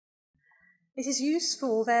It is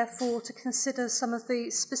useful, therefore, to consider some of the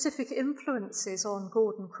specific influences on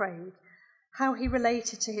Gordon Craig, how he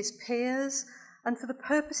related to his peers, and for the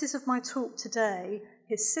purposes of my talk today,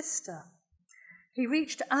 his sister. He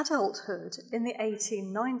reached adulthood in the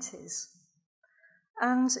 1890s,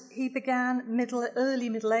 and he began early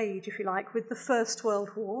middle age, if you like, with the First World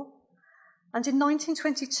War. And in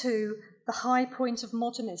 1922, the high point of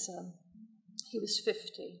modernism, he was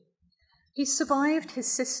 50. He survived his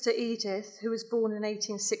sister Edith, who was born in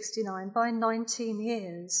 1869, by 19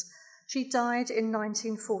 years. She died in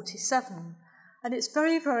 1947. And it's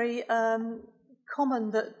very, very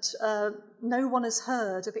common that no one has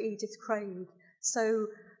heard of Edith Craig. So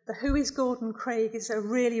the who is Gordon Craig is a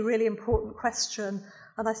really, really important question.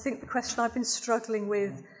 And I think the question I've been struggling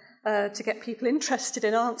with to get people interested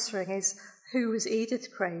in answering is, who was Edith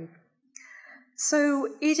Craig?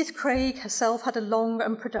 So Edith Craig herself had a long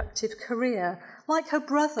and productive career. Like her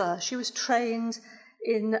brother, she was trained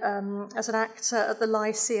as an actor at the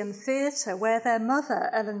Lyceum Theatre, where their mother,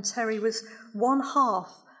 Ellen Terry, was one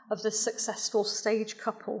half of the successful stage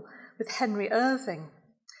couple with Henry Irving.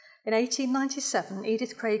 In 1897,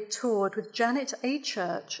 Edith Craig toured with Janet A.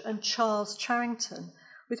 Church and Charles Charrington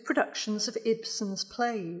with productions of Ibsen's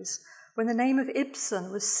plays, when the name of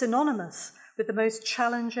Ibsen was synonymous with the most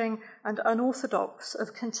challenging and unorthodox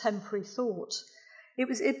of contemporary thought. It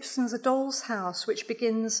was Ibsen's A Doll's House, which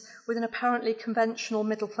begins with an apparently conventional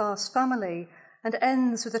middle-class family and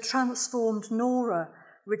ends with a transformed Nora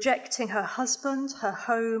rejecting her husband, her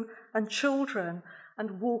home and children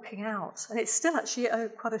and walking out. And it's still actually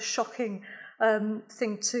quite a shocking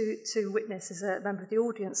thing to witness as a member of the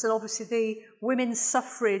audience. And obviously the women's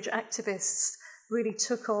suffrage activists really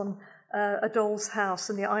took on A Doll's House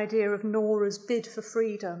and the idea of Nora's bid for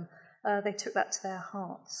freedom. They took that to their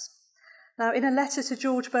hearts. Now, in a letter to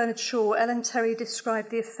George Bernard Shaw, Ellen Terry described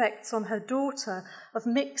the effects on her daughter of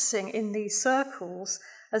mixing in these circles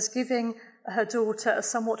as giving her daughter a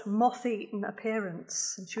somewhat moth-eaten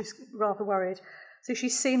appearance, and she was rather worried. So she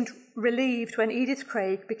seemed relieved when Edith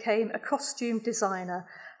Craig became a costume designer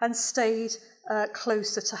and stayed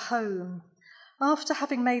closer to home. After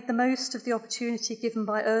having made the most of the opportunity given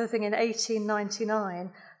by Irving in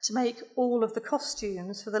 1899 to make all of the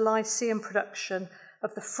costumes for the Lyceum production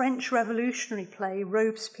of the French revolutionary play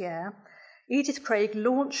Robespierre, Edith Craig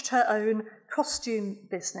launched her own costume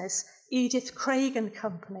business, Edith Craig and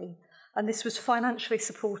Company, and this was financially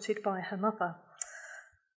supported by her mother.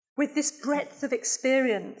 With this breadth of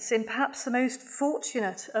experience in perhaps the most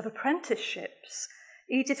fortunate of apprenticeships,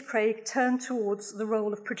 Edith Craig turned towards the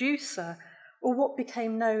role of producer, or what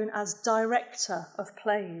became known as director of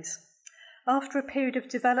plays. After a period of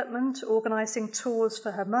development, organising tours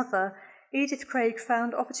for her mother, Edith Craig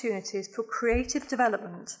found opportunities for creative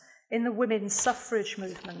development in the women's suffrage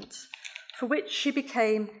movement, for which she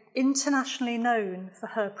became internationally known for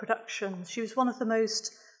her productions. She was one of the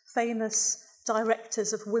most famous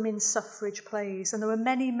directors of women's suffrage plays, and there were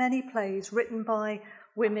many, many plays written by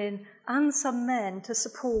women and some men to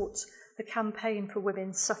support the campaign for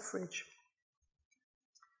women's suffrage.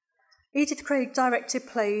 Edith Craig directed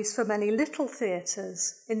plays for many little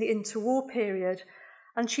theatres in the interwar period,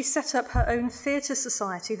 and she set up her own theatre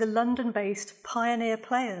society, the London-based Pioneer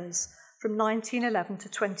Players, from 1911 to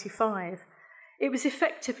 25. It was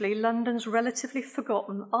effectively London's relatively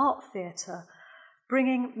forgotten art theatre,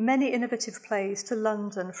 bringing many innovative plays to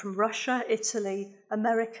London from Russia, Italy,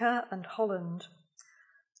 America and Holland.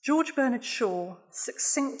 George Bernard Shaw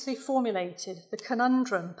succinctly formulated the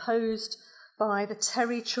conundrum posed by the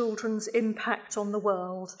Terry children's impact on the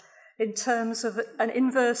world in terms of an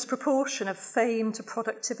inverse proportion of fame to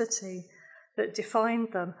productivity that defined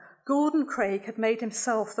them. Gordon Craig had made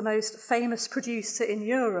himself the most famous producer in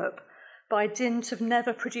Europe by dint of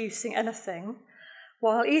never producing anything,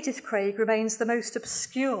 while Edith Craig remains the most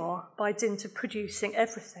obscure by dint of producing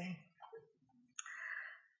everything.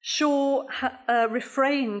 Shaw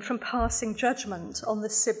refrained from passing judgment on the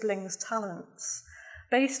siblings' talents.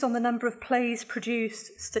 Based on the number of plays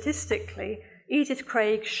produced statistically, Edith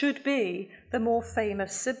Craig should be the more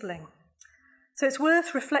famous sibling. So it's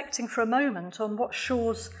worth reflecting for a moment on what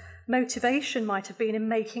Shaw's motivation might have been in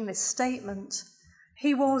making this statement.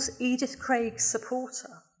 He was Edith Craig's supporter,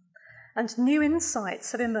 and new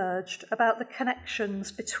insights have emerged about the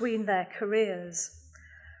connections between their careers.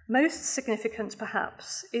 Most significant,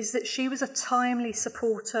 perhaps, is that she was a timely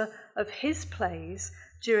supporter of his plays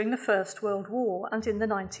during the First World War and in the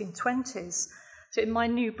 1920s. So in my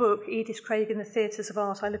new book, Edith Craig in the Theatres of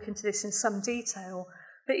Art, I look into this in some detail.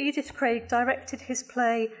 But Edith Craig directed his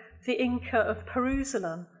play The Inca of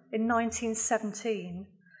Perusalem in 1917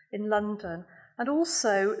 in London. and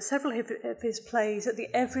also several of his plays at the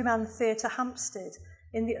Everyman Theatre Hampstead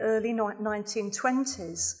in the early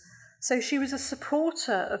 1920s. So she was a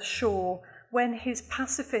supporter of Shaw when his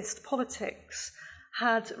pacifist politics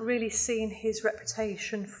had really seen his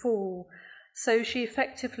reputation fall. So she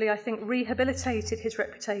effectively, I think, rehabilitated his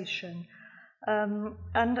reputation.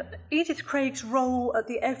 And Edith Craig's role at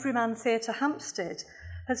the Everyman Theatre Hampstead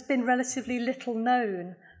has been relatively little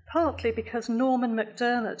known, partly because Norman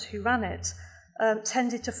MacDermott, who ran it,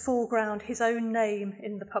 tended to foreground his own name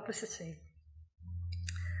in the publicity.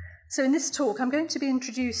 So in this talk, I'm going to be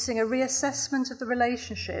introducing a reassessment of the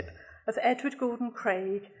relationship of Edward Gordon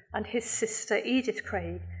Craig and his sister Edith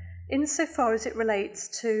Craig, insofar as it relates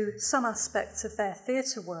to some aspects of their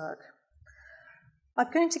theatre work.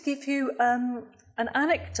 I'm going to give you an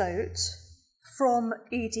anecdote from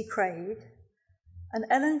Edie Craig, an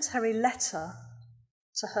elementary letter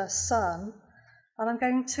to her son, and I'm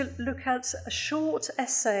going to look at a short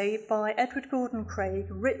essay by Edward Gordon Craig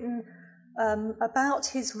written about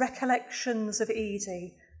his recollections of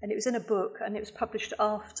Edie, and it was in a book and it was published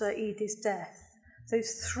after Edie's death.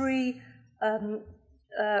 Those three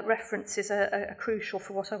references are crucial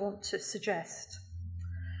for what I want to suggest.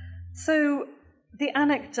 So the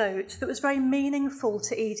anecdote that was very meaningful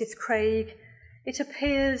to Edith Craig, it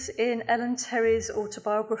appears in Ellen Terry's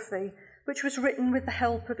autobiography, which was written with the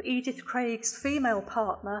help of Edith Craig's female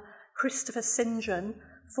partner, Christopher St. John,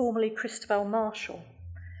 formerly Christabel Marshall.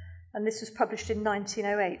 And this was published in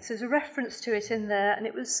 1908. So there's a reference to it in there, and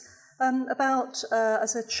it was about,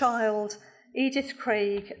 as a child, Edith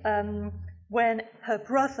Craig, when her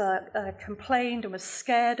brother complained and was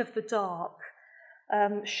scared of the dark,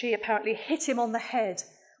 she apparently hit him on the head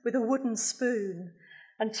with a wooden spoon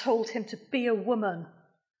and told him to be a woman.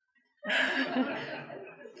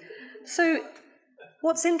 So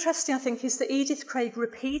what's interesting, I think, is that Edith Craig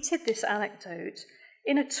repeated this anecdote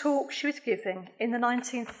in a talk she was giving in the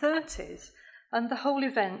 1930s, and the whole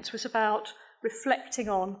event was about reflecting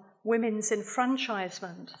on women's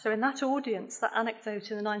enfranchisement. So in that audience, that anecdote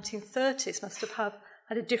in the 1930s must have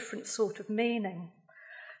had a different sort of meaning.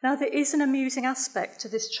 Now, there is an amusing aspect to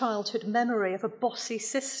this childhood memory of a bossy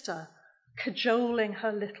sister cajoling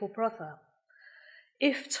her little brother,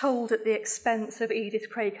 if told at the expense of Edith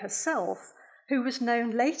Craig herself, who was known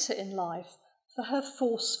later in life for her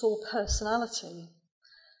forceful personality.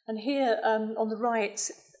 And here on the right,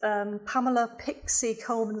 Pamela Pixie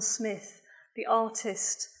Coleman-Smith, the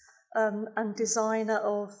artist and designer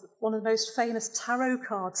of one of the most famous tarot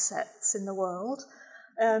card sets in the world,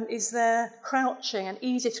 is there crouching, and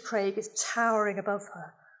Edith Craig is towering above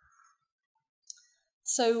her.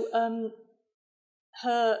 So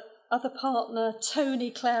her other partner, Tony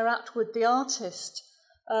Clare Atwood, the artist,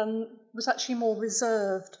 was actually more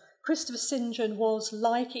reserved. Christopher St. John was,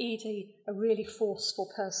 like Edie, a really forceful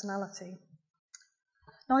personality.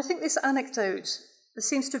 Now, I think this anecdote, there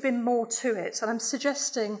seems to have been more to it, and I'm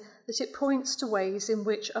suggesting that it points to ways in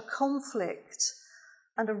which a conflict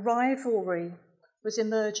and a rivalry was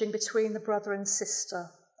emerging between the brother and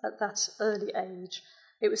sister at that early age.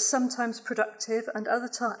 It was sometimes productive and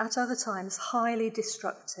at other times highly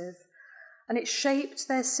destructive, and it shaped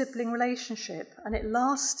their sibling relationship, and it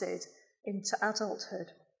lasted into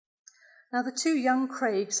adulthood. Now, the two young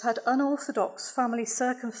Craigs had unorthodox family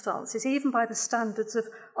circumstances, even by the standards of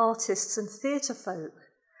artists and theatre folk.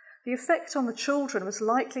 The effect on the children was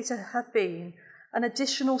likely to have been an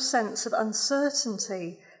additional sense of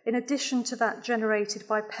uncertainty, in addition to that generated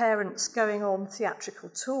by parents going on theatrical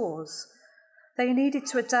tours. They needed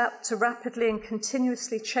to adapt to rapidly and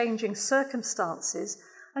continuously changing circumstances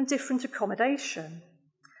and different accommodation.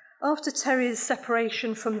 After Terry's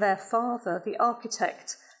separation from their father, the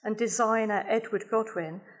architect and designer Edward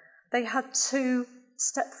Godwin, they had two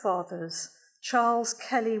stepfathers, Charles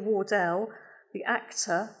Kelly Wardell, the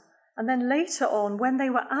actor, and then later on, when they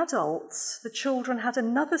were adults, the children had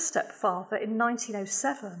another stepfather in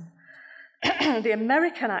 1907, the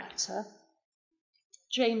American actor,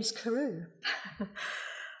 James Carew,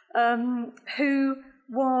 who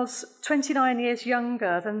was 29 years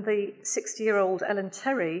younger than the 60-year-old Ellen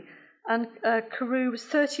Terry, and Carew was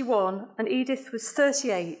 31, and Edith was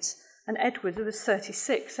 38, and Edward was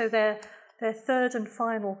 36. So their third and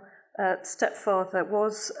final stepfather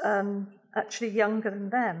was actually younger than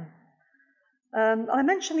them. I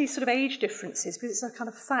mention these sort of age differences because it's a kind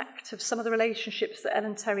of fact of some of the relationships that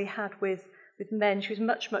Ellen Terry had with men. She was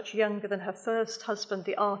much, much younger than her first husband,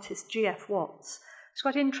 the artist G.F. Watts. It's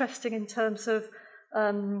quite interesting in terms of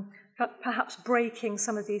perhaps breaking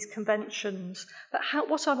some of these conventions. But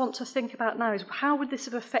what I want to think about now is how would this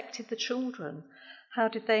have affected the children? How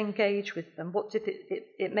did they engage with them? What did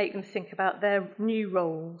it make them think about their new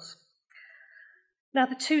roles? Now,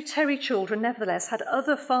 the two Terry children, nevertheless, had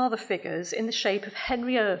other father figures in the shape of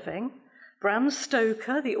Henry Irving, Bram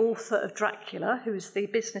Stoker, the author of Dracula, who was the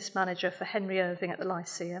business manager for Henry Irving at the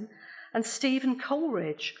Lyceum, and Stephen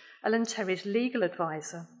Coleridge, Ellen Terry's legal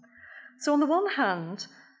advisor. So on the one hand,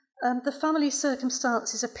 the family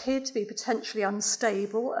circumstances appeared to be potentially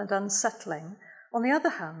unstable and unsettling. On the other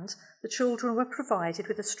hand, the children were provided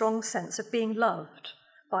with a strong sense of being loved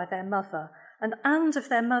by their mother and of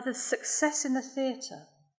their mother's success in the theatre,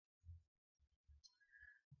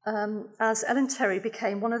 as Ellen Terry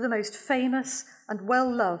became one of the most famous and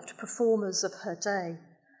well-loved performers of her day.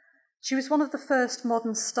 She was one of the first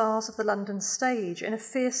modern stars of the London stage in a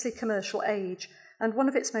fiercely commercial age and one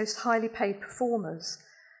of its most highly paid performers.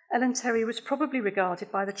 Ellen Terry was probably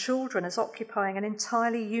regarded by the children as occupying an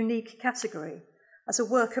entirely unique category, as a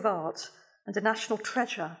work of art and a national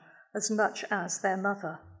treasure as much as their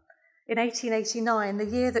mother. In 1889, the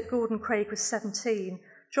year that Gordon Craig was 17,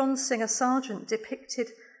 John Singer Sargent depicted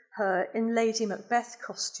her in Lady Macbeth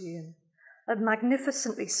costume, a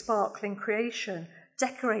magnificently sparkling creation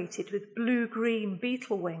decorated with blue-green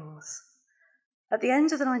beetle wings. At the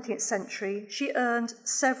end of the 19th century, she earned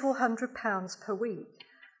several £100s per week,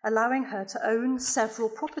 allowing her to own several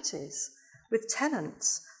properties with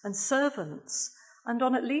tenants and servants, and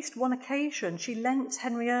on at least one occasion she lent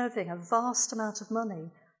Henry Irving a vast amount of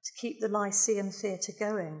money to keep the Lyceum Theatre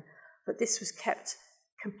going, but this was kept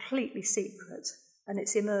completely secret, and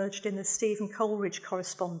it's emerged in the Stephen Coleridge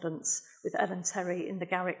correspondence with Ellen Terry in the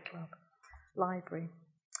Garrick Club Library.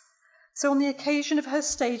 So on the occasion of her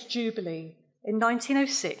stage jubilee, in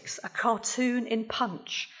 1906, a cartoon in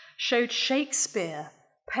Punch showed Shakespeare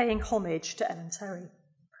paying homage to Ellen Terry.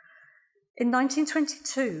 In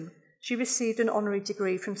 1922, she received an honorary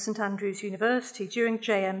degree from St Andrews University during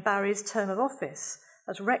J.M. Barrie's term of office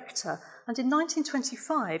as rector, and in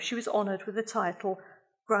 1925 she was honoured with the title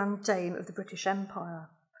Grand Dame of the British Empire.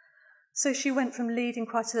 So she went from leading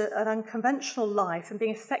quite an unconventional life and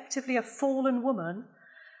being effectively a fallen woman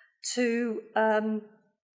to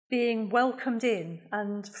being welcomed in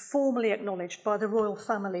and formally acknowledged by the royal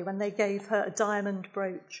family when they gave her a diamond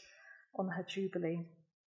brooch on her jubilee.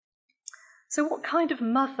 So what kind of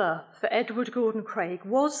mother for Edward Gordon Craig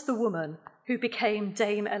was the woman who became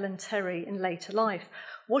Dame Ellen Terry in later life?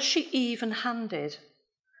 Was she even-handed?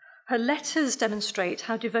 Her letters demonstrate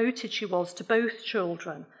how devoted she was to both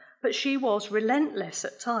children, but she was relentless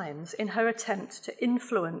at times in her attempt to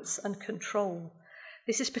influence and control.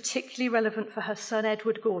 This is particularly relevant for her son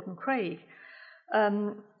Edward Gordon Craig.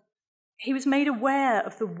 He was made aware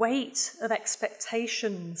of the weight of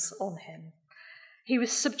expectations on him. He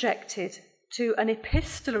was subjected to an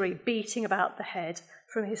epistolary beating about the head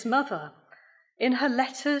from his mother. In her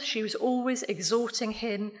letters, she was always exhorting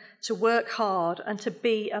him to work hard and to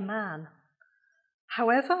be a man.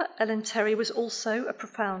 However, Ellen Terry was also a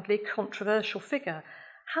profoundly controversial figure.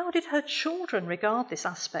 How did her children regard this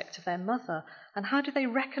aspect of their mother, and how did they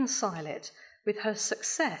reconcile it with her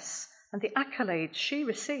success and the accolades she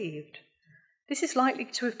received? This is likely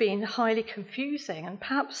to have been highly confusing and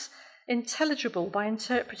perhaps intelligible by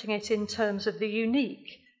interpreting it in terms of the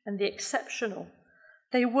unique and the exceptional.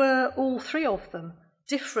 They were, all three of them,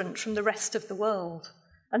 different from the rest of the world,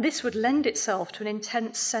 and this would lend itself to an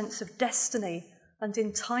intense sense of destiny and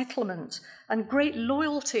entitlement and great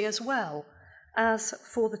loyalty as well as,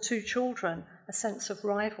 for the two children, a sense of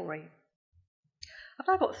rivalry. I've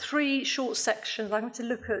now got three short sections. I'm going to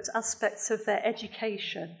look at aspects of their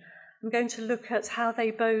education. I'm going to look at how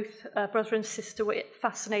they both, brother and sister, were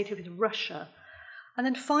fascinated with Russia. And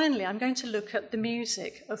then finally, I'm going to look at the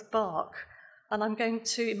music of Bach. And I'm going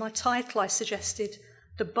to, in my title, I suggested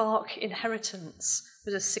the Bach inheritance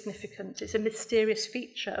was a significant, it's a mysterious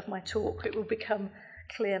feature of my talk. It will become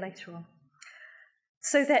clear later on.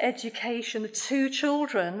 So their education, the two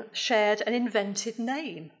children shared an invented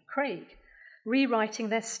name, Craig, rewriting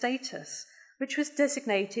their status, which was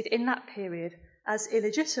designated in that period as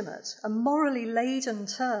illegitimate, a morally laden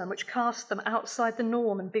term which cast them outside the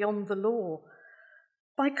norm and beyond the law.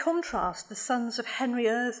 By contrast, the sons of Henry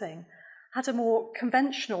Irving had a more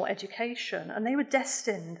conventional education, and they were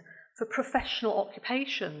destined for professional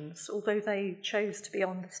occupations, although they chose to be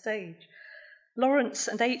on the stage. Lawrence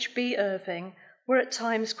and H.B. Irving were at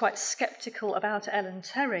times quite sceptical about Ellen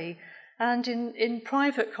Terry, and in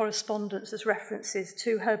private correspondence there's references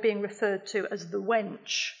to her being referred to as the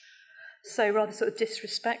wench, so rather sort of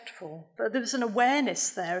disrespectful. But there was an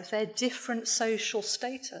awareness there of their different social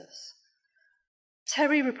status.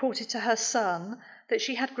 Terry reported to her son that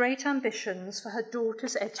she had great ambitions for her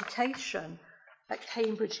daughter's education, at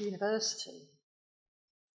Cambridge University.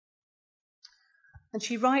 And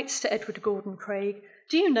she writes to Edward Gordon Craig,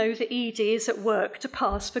 "Do you know the ED is at work to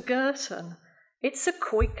pass for Girton? It's a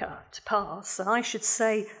Quaker to pass, and I should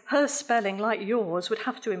say her spelling, like yours, would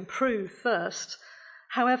have to improve first.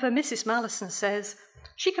 However, Mrs. Mallison says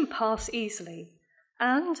she can pass easily,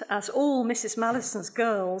 and as all Mrs. Mallison's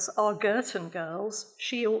girls are Girton girls,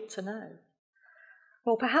 she ought to know."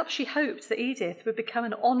 Well, perhaps she hoped that Edith would become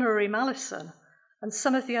an honorary Mallison, and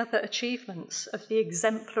some of the other achievements of the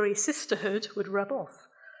exemplary sisterhood would rub off.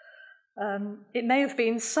 It may have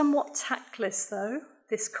been somewhat tactless, though,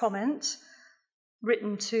 this comment,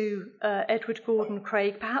 written to Edward Gordon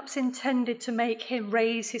Craig, perhaps intended to make him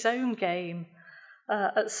raise his own game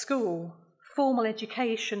at school. Formal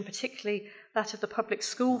education, particularly that of the public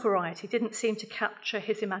school variety, didn't seem to capture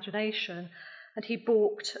his imagination, and he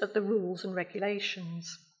balked at the rules and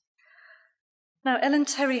regulations. Now, Ellen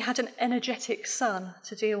Terry had an energetic son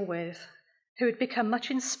to deal with, who had become much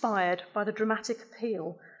inspired by the dramatic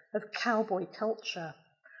appeal of cowboy culture.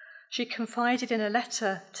 She confided in a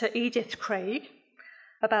letter to Edith Craig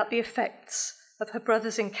about the effects of her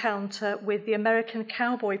brother's encounter with the American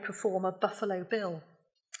cowboy performer Buffalo Bill.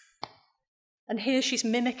 And here she's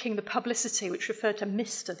mimicking the publicity which referred to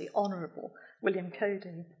Mr. the Honourable William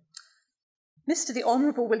Cody. Mr. the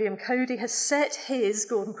Honourable William Cody has set his,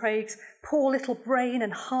 Gordon Craig's, poor little brain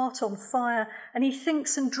and heart on fire, and he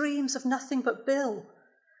thinks and dreams of nothing but Bill.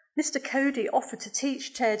 Mr. Cody offered to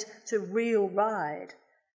teach Ted to real ride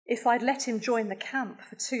if I'd let him join the camp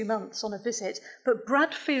for 2 months on a visit, but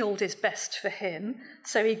Bradfield is best for him,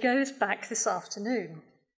 so he goes back this afternoon.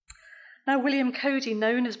 Now, William Cody,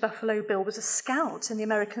 known as Buffalo Bill, was a scout in the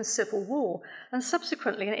American Civil War and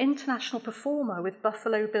subsequently an international performer with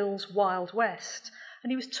Buffalo Bill's Wild West,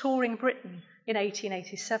 and he was touring Britain in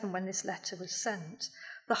 1887 when this letter was sent.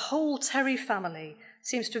 The whole Terry family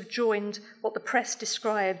seems to have joined what the press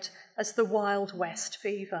described as the Wild West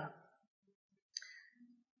fever.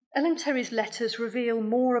 Ellen Terry's letters reveal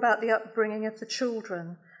more about the upbringing of the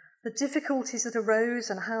children, the difficulties that arose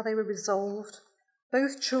and how they were resolved.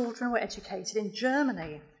 Both children were educated in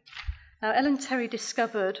Germany. Now, Ellen Terry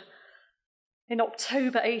discovered in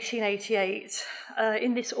October 1888,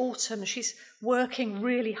 in this autumn, she's working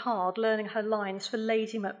really hard, learning her lines for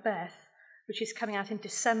Lady Macbeth, which is coming out in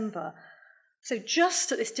December. So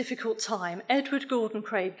just at this difficult time, Edward Gordon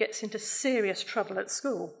Craig gets into serious trouble at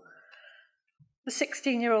school. The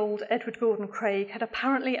 16-year-old Edward Gordon Craig had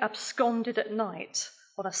apparently absconded at night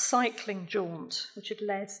on a cycling jaunt, which had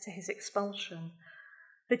led to his expulsion.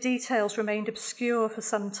 The details remained obscure for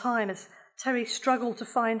some time as Terry struggled to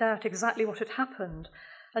find out exactly what had happened,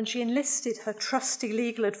 and she enlisted her trusty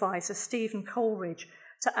legal advisor, Stephen Coleridge,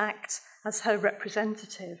 to act as her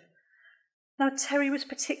representative. Now, Terry was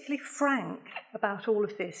particularly frank about all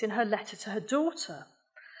of this in her letter to her daughter.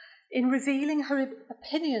 In revealing her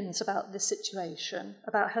opinions about this situation,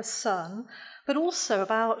 about her son, but also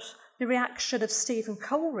about the reaction of Stephen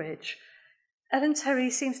Coleridge, Ellen Terry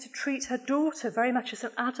seems to treat her daughter very much as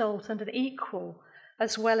an adult and an equal,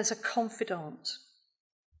 as well as a confidant.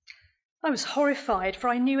 I was horrified, for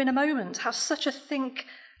I knew in a moment how such a think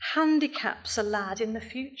handicaps a lad in the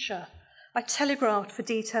future. I telegraphed for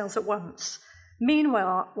details at once.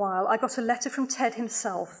 Meanwhile, I got a letter from Ted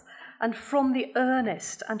himself, and from the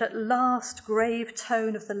earnest and at last grave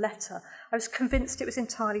tone of the letter, I was convinced it was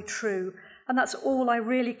entirely true, and that's all I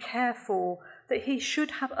really care for, that he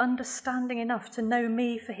should have understanding enough to know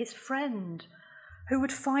me for his friend, who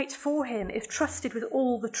would fight for him if trusted with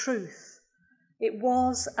all the truth. It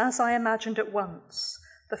was, as I imagined at once.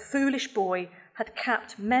 The foolish boy had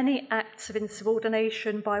capped many acts of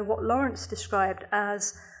insubordination by what Lawrence described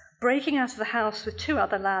as breaking out of the house with 2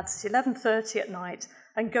 other lads at 11:30 at night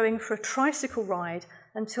and going for a tricycle ride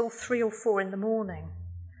until 3 or 4 in the morning.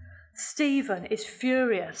 Stephen is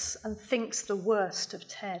furious and thinks the worst of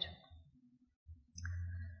Ted.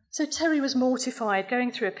 So Terry was mortified,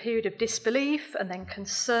 going through a period of disbelief and then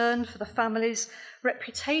concern for the family's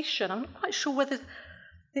reputation. I'm not quite sure whether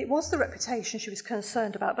it was the reputation she was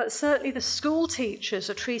concerned about, but certainly the school teachers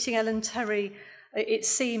are treating Ellen Terry, it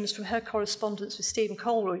seems from her correspondence with Stephen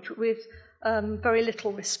Coleridge, with very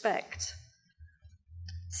little respect.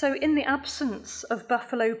 So in the absence of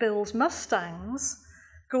Buffalo Bill's Mustangs,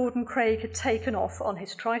 Gordon Craig had taken off on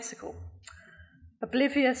his tricycle.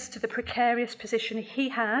 Oblivious to the precarious position he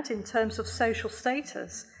had in terms of social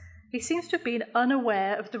status, he seems to have been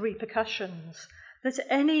unaware of the repercussions, that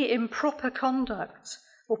any improper conduct,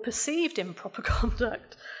 or perceived improper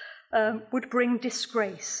conduct, would bring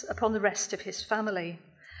disgrace upon the rest of his family.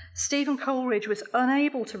 Stephen Coleridge was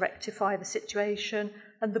unable to rectify the situation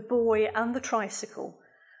and the boy and the tricycle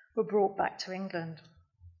were brought back to England.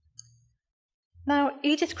 Now,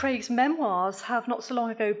 Edith Craig's memoirs have not so long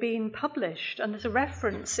ago been published, and there's a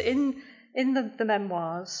reference in the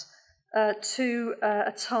memoirs to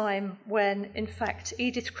a time when, in fact,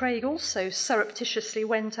 Edith Craig also surreptitiously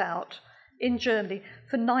went out in Germany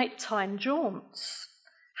for nighttime jaunts.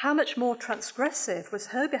 How much more transgressive was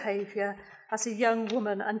her behaviour as a young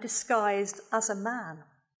woman and disguised as a man?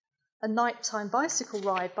 A nighttime bicycle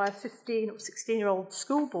ride by a 15 or 16-year-old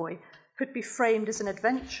schoolboy could be framed as an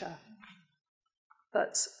adventure.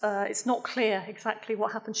 But it's not clear exactly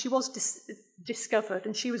what happened. She was discovered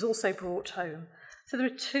and she was also brought home. So there are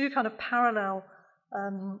two kind of parallel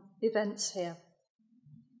events here.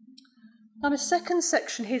 Now, the second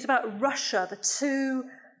section here is about Russia. The two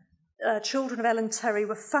children of Ellen Terry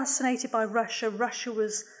were fascinated by Russia. Russia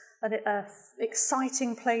was an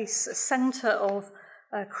exciting place, a centre of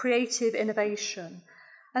creative innovation.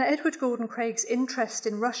 And Edward Gordon Craig's interest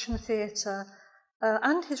in Russian theatre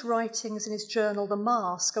and his writings in his journal, The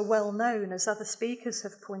Mask, are well known, as other speakers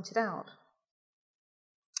have pointed out.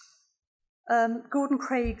 Gordon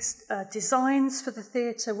Craig's designs for the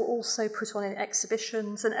theatre were also put on in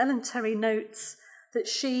exhibitions, and Ellen Terry notes that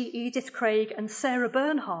she, Edith Craig, and Sarah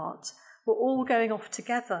Bernhardt were all going off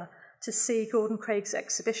together to see Gordon Craig's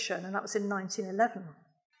exhibition, and that was in 1911.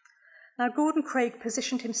 Now, Gordon Craig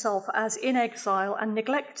positioned himself as in exile and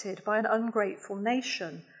neglected by an ungrateful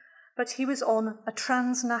nation, but he was on a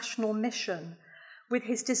transnational mission with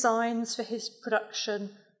his designs for his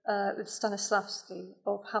production with Stanislavski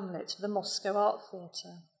of Hamlet for the Moscow Art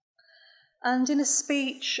Theatre. And in a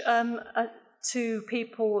speech to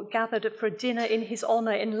people gathered for a dinner in his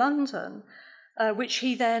honour in London, which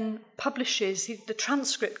he then publishes, the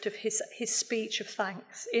transcript of his speech of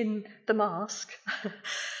thanks in The Mask,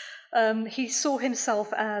 he saw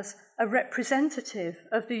himself as a representative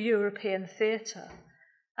of the European theatre.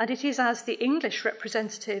 And it is as the English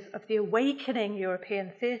representative of the awakening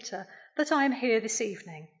European theatre that I am here this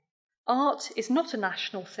evening. Art is not a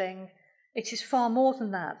national thing. It is far more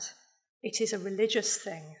than that. It is a religious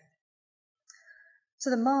thing. So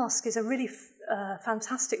The Mask is a really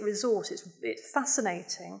fantastic resource. It's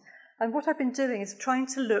fascinating. And what I've been doing is trying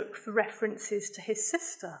to look for references to his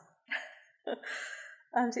sister.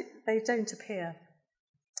 And they don't appear.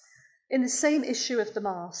 In the same issue of The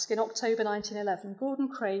Mask, in October 1911, Gordon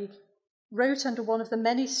Craig wrote under one of the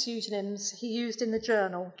many pseudonyms he used in the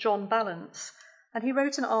journal, John Balance, and he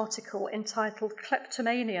wrote an article entitled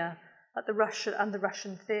Kleptomania at the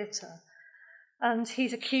Russian Theatre. And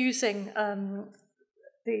he's accusing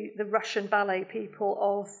the Russian ballet people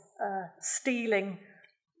of stealing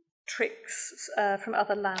tricks from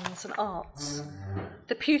other lands and arts.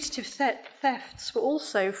 The putative thefts were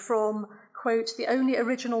also from, quote, the only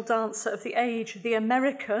original dancer of the age, the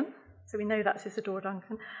American, so we know that's Isadora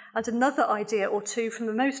Duncan, and another idea or two from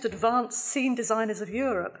the most advanced scene designers of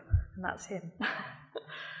Europe, and that's him.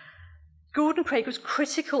 Gordon Craig was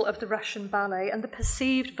critical of the Russian ballet and the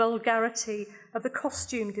perceived vulgarity of the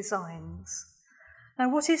costume designs. Now,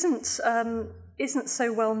 what isn't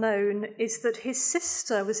so well known is that his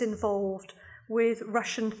sister was involved with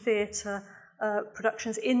Russian theatre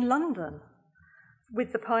productions in London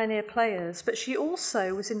with the Pioneer Players, but she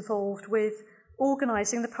also was involved with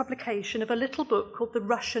organising the publication of a little book called The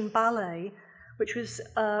Russian Ballet, which was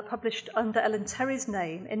published under Ellen Terry's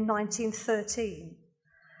name in 1913.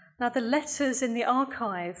 Now, the letters in the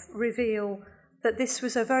archive reveal that this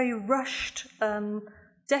was a very rushed,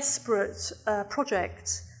 desperate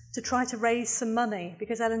project to try to raise some money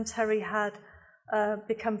because Ellen Terry had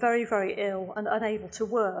become very, very ill and unable to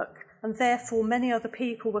work, and therefore many other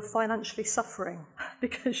people were financially suffering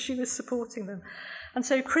because she was supporting them. And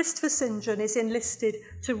so Christopher St. John is enlisted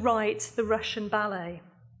to write The Russian Ballet.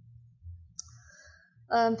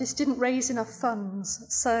 This didn't raise enough funds,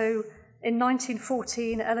 so in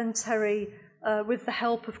 1914, Ellen Terry, with the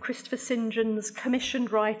help of Christopher St. John's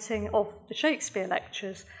commissioned writing of the Shakespeare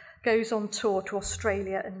lectures, goes on tour to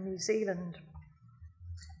Australia and New Zealand.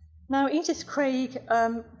 Now, Edith Craig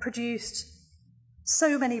produced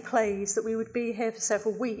so many plays that we would be here for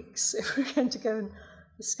several weeks if we were going to go and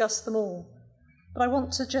discuss them all. But I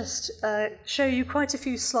want to just show you quite a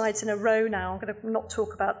few slides in a row now. I'm going to not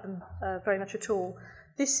talk about them very much at all.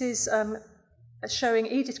 This is showing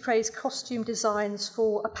Edith Craig's costume designs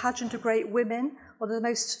for A Pageant of Great Women, one of the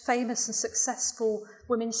most famous and successful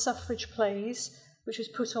women's suffrage plays, which was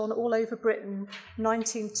put on all over Britain,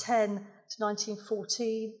 1910 to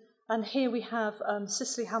 1914. And here we have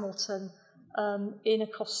Cicely Hamilton in a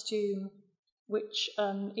costume which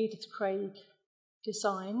Edith Craig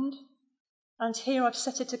designed. And here I've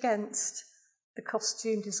set it against the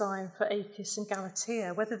costume design for Acis and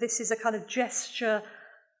Galatea, whether this is a kind of a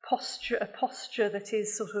posture that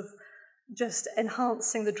is sort of just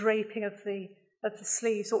enhancing the draping of the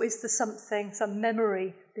sleeves, or is there some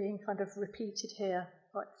memory being kind of repeated here?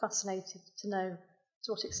 Quite fascinated to know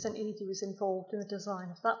to what extent Edie was involved in the design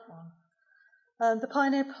of that one. The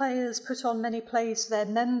Pioneer Players put on many plays for their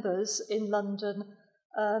members in London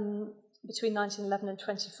between 1911 and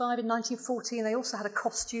 25. In 1914, they also had a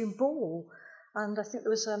costume ball, and I think there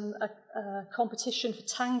was a competition for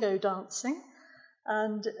tango dancing,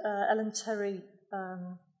 and Ellen Terry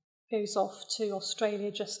goes off to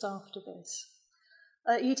Australia just after this.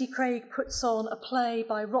 Edith Craig puts on a play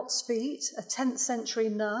by Rotsveit, a 10th century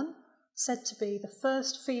nun, said to be the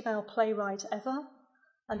first female playwright ever,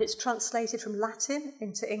 and it's translated from Latin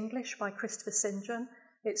into English by Christopher St. John.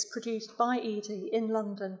 It's produced by Edie in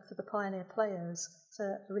London for the Pioneer Players. It's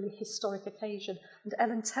a really historic occasion, and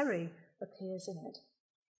Ellen Terry appears in it.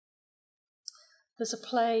 There's a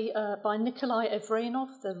play by Nikolai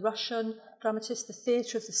Evrenov, the Russian dramatist, The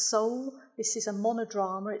Theatre of the Soul. This is a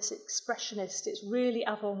monodrama, it's expressionist, it's really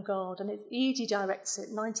avant-garde, and Edie directs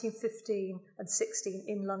it, 1915 and 16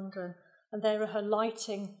 in London. And there are her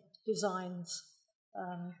lighting designs,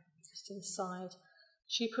 just to the side.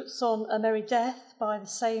 She puts on A Merry Death by the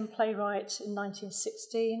same playwright in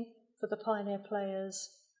 1916 for the Pioneer Players.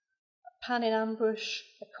 Pan in Ambush,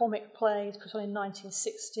 a comic play, is put on in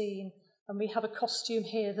 1916. And we have a costume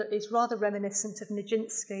here that is rather reminiscent of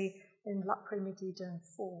Nijinsky in L'Après-midi d'un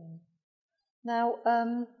Faun. Now,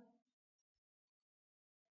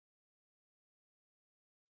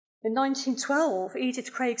 in 1912,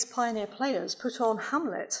 Edith Craig's Pioneer Players put on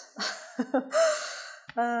Hamlet.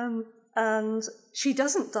 And she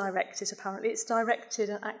doesn't direct it, apparently. It's directed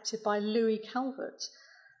and acted by Louis Calvert.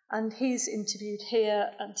 And he's interviewed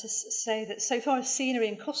here and to say that so far as scenery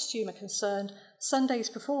and costume are concerned, Sunday's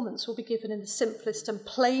performance will be given in the simplest and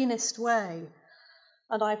plainest way.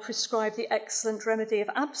 And I prescribe the excellent remedy of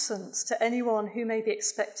absence to anyone who may be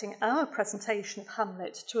expecting our presentation of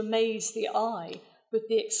Hamlet to amaze the eye with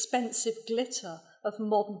the expensive glitter of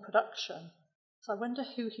modern production. So I wonder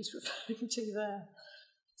who he's referring to there.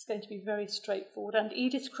 It's going to be very straightforward. And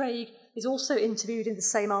Edith Craig is also interviewed in the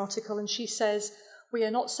same article, and she says, "We are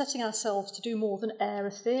not setting ourselves to do more than air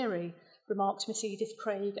a theory," remarked Miss Edith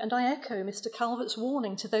Craig, and I echo Mr. Calvert's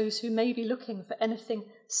warning to those who may be looking for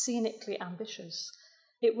anything scenically ambitious.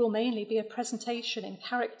 It will mainly be a presentation in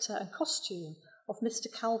character and costume of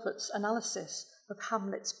Mr. Calvert's analysis of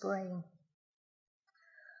Hamlet's brain.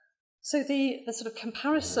 So the sort of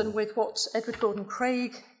comparison with what Edward Gordon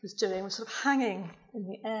Craig was doing was sort of hanging in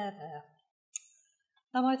the air there.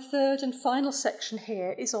 Now my third and final section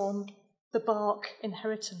here is on the Bark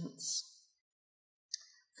inheritance.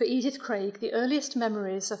 For Edith Craig, the earliest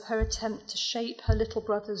memories of her attempt to shape her little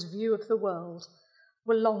brother's view of the world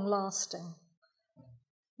were long-lasting.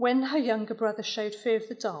 When her younger brother showed fear of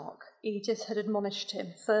the dark, Edith had admonished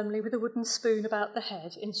him firmly with a wooden spoon about the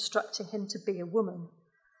head, instructing him to be a woman.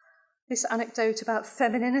 This anecdote about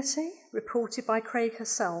femininity, reported by Craig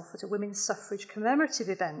herself at a women's suffrage commemorative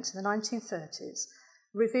event in the 1930s,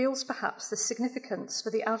 reveals perhaps the significance for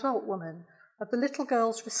the adult woman of the little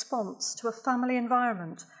girl's response to a family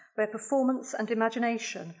environment where performance and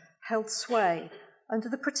imagination held sway under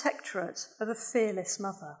the protectorate of a fearless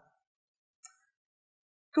mother.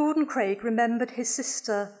 Gordon Craig remembered his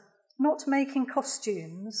sister not making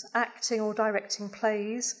costumes, acting or directing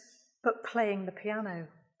plays, but playing the piano.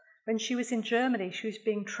 When she was in Germany, she was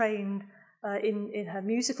being trained in her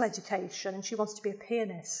musical education, and she wanted to be a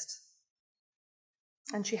pianist.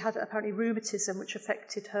 And she had apparently rheumatism, which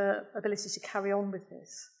affected her ability to carry on with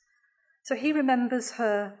this. So he remembers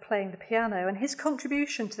her playing the piano, and his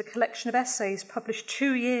contribution to the collection of essays published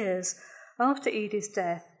 2 years after Edie's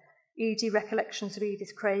death, Edie Recollections of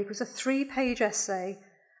Edith Craig, was a 3-page essay,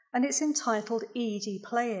 and it's entitled Edie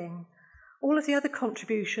Playing. All of the other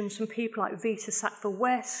contributions from people like Vita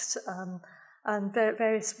Sackville-West and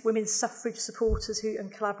various women's suffrage supporters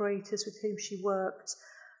and collaborators with whom she worked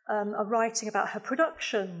are writing about her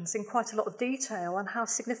productions in quite a lot of detail and how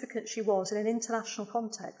significant she was in an international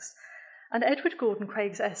context. And Edward Gordon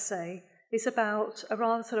Craig's essay is about a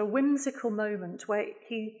rather sort of whimsical moment where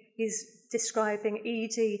he is describing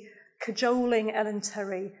Edie cajoling Ellen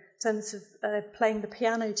Terry in terms of playing the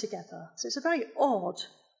piano together. So it's a very odd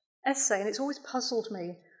essay, and it's always puzzled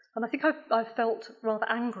me. And I think I felt rather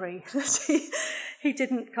angry that he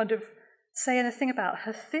didn't kind of say anything about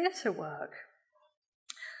her theatre work.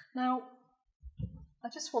 Now, I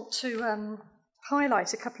just want to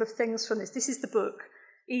highlight a couple of things from this. This is the book,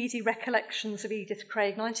 Edie Recollections of Edith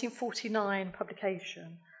Craig, 1949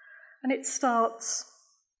 publication. And it starts,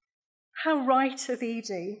 "How right of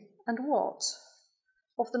Edie, and what?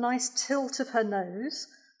 Of the nice tilt of her nose,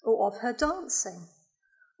 or of her dancing,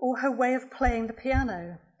 or her way of playing the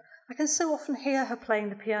piano? I can so often hear her playing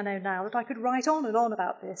the piano now that I could write on and on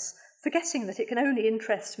about this, forgetting that it can only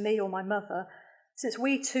interest me or my mother, since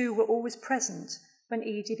we two were always present when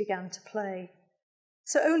Edie began to play.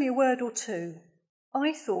 So only a word or two.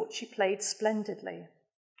 I thought she played splendidly."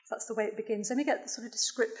 That's the way it begins. Then we get the sort of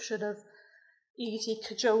description of Edie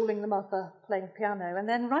cajoling the mother playing piano. And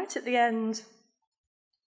then right at the end,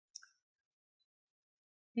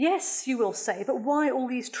 "Yes, you will say, but why all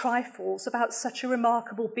these trifles about such a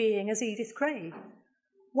remarkable being as Edith Craig?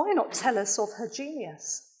 Why not tell us of her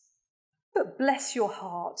genius? But bless your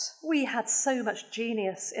heart, we had so much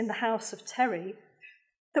genius in the house of Terry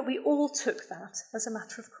that we all took that as a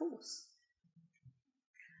matter of course."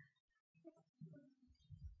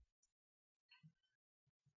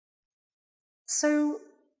 So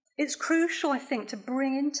it's crucial, I think, to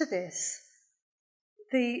bring into this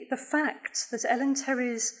the fact that Ellen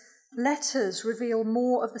Terry's letters reveal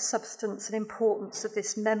more of the substance and importance of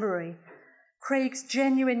this memory. Craig's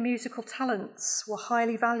genuine musical talents were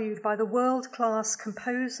highly valued by the world-class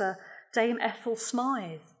composer Dame Ethel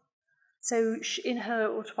Smythe. So in her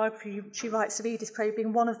autobiography, she writes of Edith Craig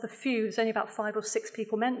being one of the few, there's only about 5 or 6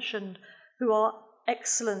 people mentioned, who are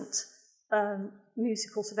excellent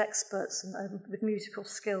musical sort of experts and with musical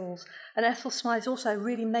skills. And Ethel Smythe is also a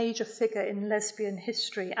really major figure in lesbian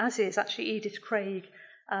history, as is actually Edith Craig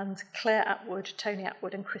and Claire Atwood, Tony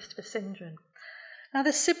Atwood and Christopher St. John. Now,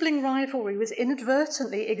 the sibling rivalry was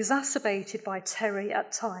inadvertently exacerbated by Terry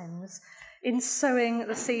at times in sowing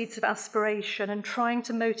the seeds of aspiration and trying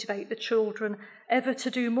to motivate the children ever to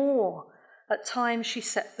do more. At times she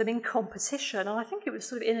set them in competition, and I think it was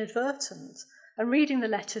sort of inadvertent. And reading the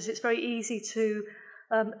letters, it's very easy to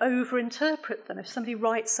over-interpret them. If somebody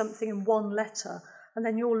writes something in one letter and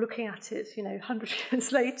then you're looking at it, 100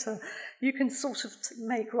 years later, you can sort of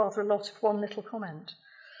make rather a lot of one little comment.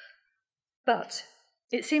 But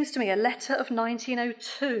it seems to me a letter of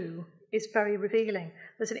 1902 is very revealing.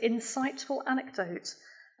 There's an insightful anecdote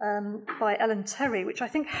by Ellen Terry, which I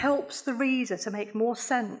think helps the reader to make more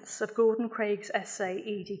sense of Gordon Craig's essay,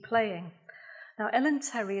 Edie Playing. Now, Ellen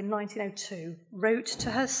Terry in 1902 wrote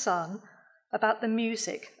to her son about the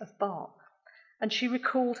music of Bach, and she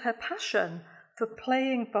recalled her passion for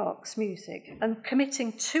playing Bach's music and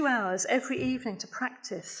committing 2 hours every evening to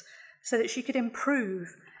practice so that she could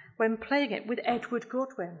improve when playing it with Edward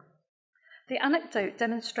Godwin. The anecdote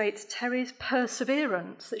demonstrates Terry's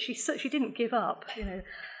perseverance, that she didn't give up,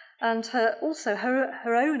 and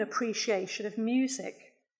her own appreciation of music.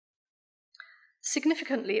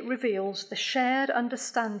 Significantly, it reveals the shared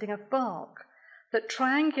understanding of Bach that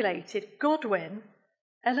triangulated Godwin,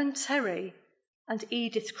 Ellen Terry, and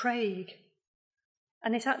Edith Craig,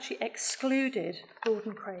 and it actually excluded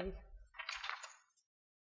Gordon Craig.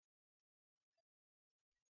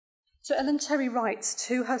 So Ellen Terry writes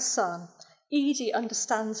to her son, "Edie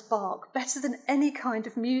understands Bach better than any kind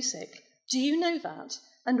of music. Do you know that?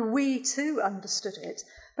 And we too understood it,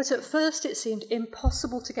 but at first it seemed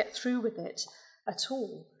impossible to get through with it at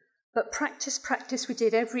all. But practice we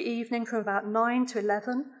did every evening from about 9 to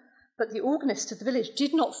 11, but the organist of the village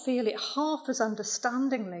did not feel it half as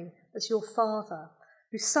understandingly as your father,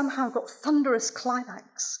 who somehow got thunderous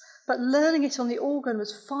climax, but learning it on the organ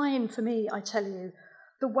was fine for me, I tell you.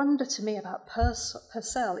 The wonder to me about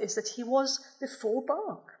Purcell is that he was before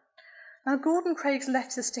Bach." Now, Gordon Craig's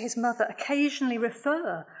letters to his mother occasionally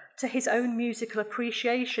refer to his own musical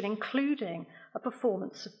appreciation, including a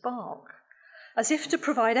performance of Bach. As if to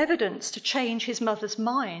provide evidence to change his mother's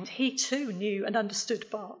mind, he too knew and understood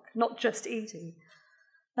Bach, not just Edie.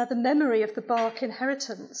 Now, the memory of the Bach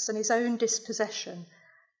inheritance and his own dispossession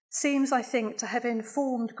seems, I think, to have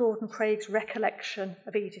informed Gordon Craig's recollection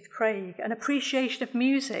of Edith Craig. An appreciation of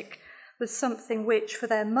music was something which, for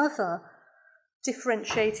their mother,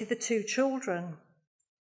 differentiated the two children.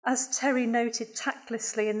 As Terry noted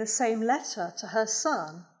tactlessly in the same letter to her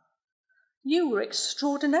son, "You were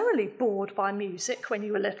extraordinarily bored by music when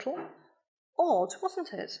you were little. Odd,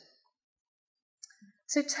 wasn't it?"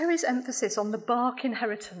 So Terry's emphasis on the Bach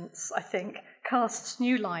inheritance, I think, casts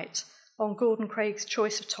new light on Gordon Craig's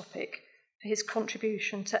choice of topic for his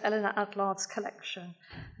contribution to Eleanor Adlard's collection.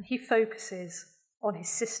 And he focuses on his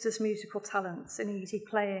sister's musical talents in Edie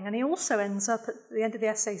Playing. And he also ends up at the end of the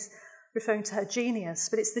essays referring to her genius,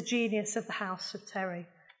 but it's the genius of the house of Terry,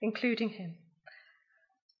 including him.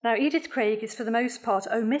 Now, Edith Craig is for the most part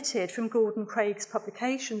omitted from Gordon Craig's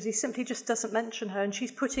publications. He simply just doesn't mention her, and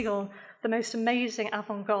she's putting on the most amazing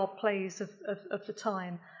avant-garde plays of the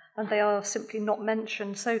time. and they are simply not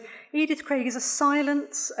mentioned. So Edith Craig is a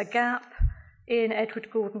silence, a gap in Edward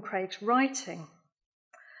Gordon Craig's writing.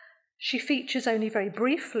 She features only very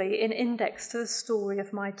briefly in Index to the Story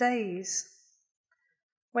of My Days,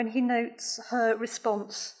 when he notes her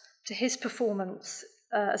response to his performance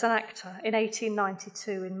as an actor in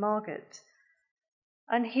 1892 in Margate.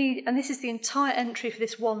 And this is the entire entry for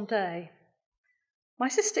this one day. My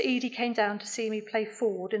sister Edie came down to see me play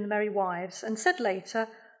Ford in The Merry Wives and said later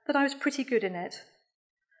that I was pretty good in it.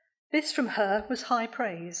 This from her was high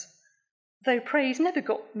praise, though praise never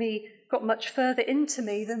got much further into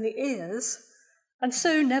me than the ears, and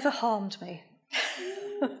so never harmed me.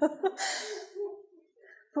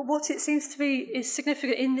 But what it seems to be is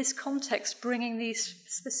significant in this context, bringing these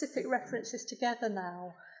specific references together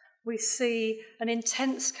now. We see an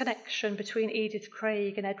intense connection between Edith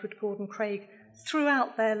Craig and Edward Gordon Craig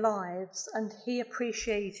throughout their lives, and he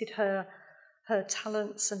appreciated her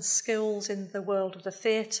talents and skills in the world of the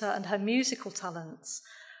theatre and her musical talents.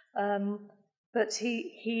 But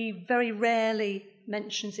he very rarely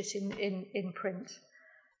mentions it in print.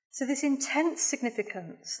 So this intense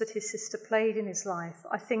significance that his sister played in his life,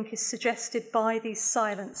 I think, is suggested by these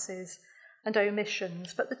silences and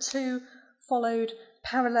omissions, but the two followed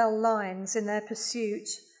parallel lines in their pursuit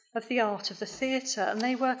of the art of the theatre, and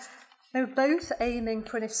they were both aiming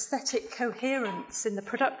for an aesthetic coherence in the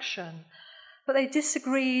production, but they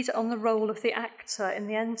disagreed on the role of the actor in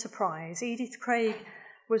the enterprise. Edith Craig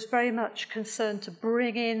was very much concerned to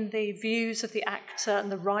bring in the views of the actor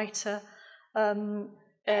and the writer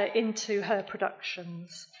into her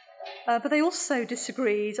productions. But they also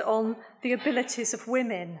disagreed on the abilities of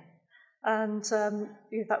women, and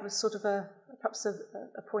that was sort of perhaps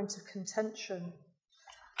a point of contention.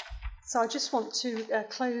 So I just want to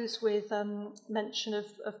close with mention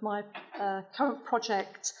of my current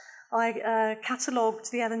project. I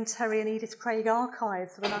catalogued the Ellen Terry and Edith Craig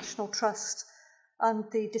archive for the National Trust, and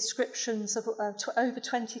the descriptions of over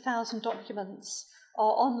 20,000 documents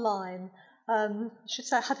are online. I should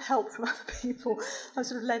say I had help from other people. I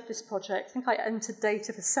sort of led this project. I think I entered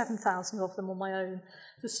data for 7,000 of them on my own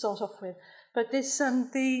to start off with. But this,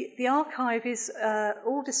 the archive is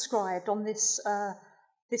all described on this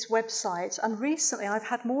website, and recently I've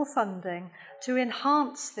had more funding to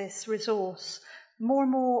enhance this resource. More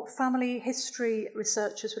and more family history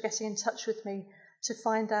researchers were getting in touch with me to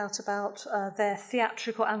find out about their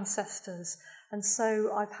theatrical ancestors. And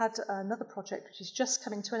so I've had another project which is just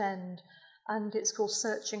coming to an end, and it's called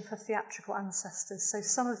Searching for Theatrical Ancestors. So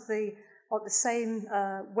some of the, on the same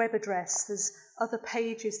web address, there's other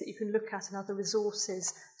pages that you can look at and other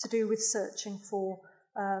resources to do with searching for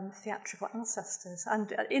theatrical ancestors.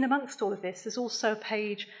 And in amongst all of this, there's also a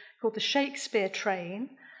page called the Shakespeare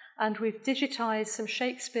Train, and we've digitised some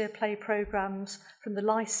Shakespeare play programmes from the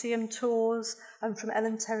Lyceum tours and from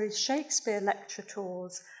Ellen Terry's Shakespeare lecture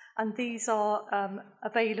tours, and these are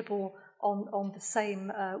available on the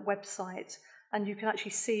same website, and you can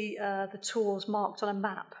actually see the tours marked on a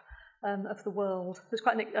map of the world. It's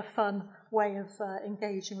quite a fun way of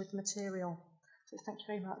engaging with the material. So thank you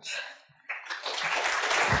very much.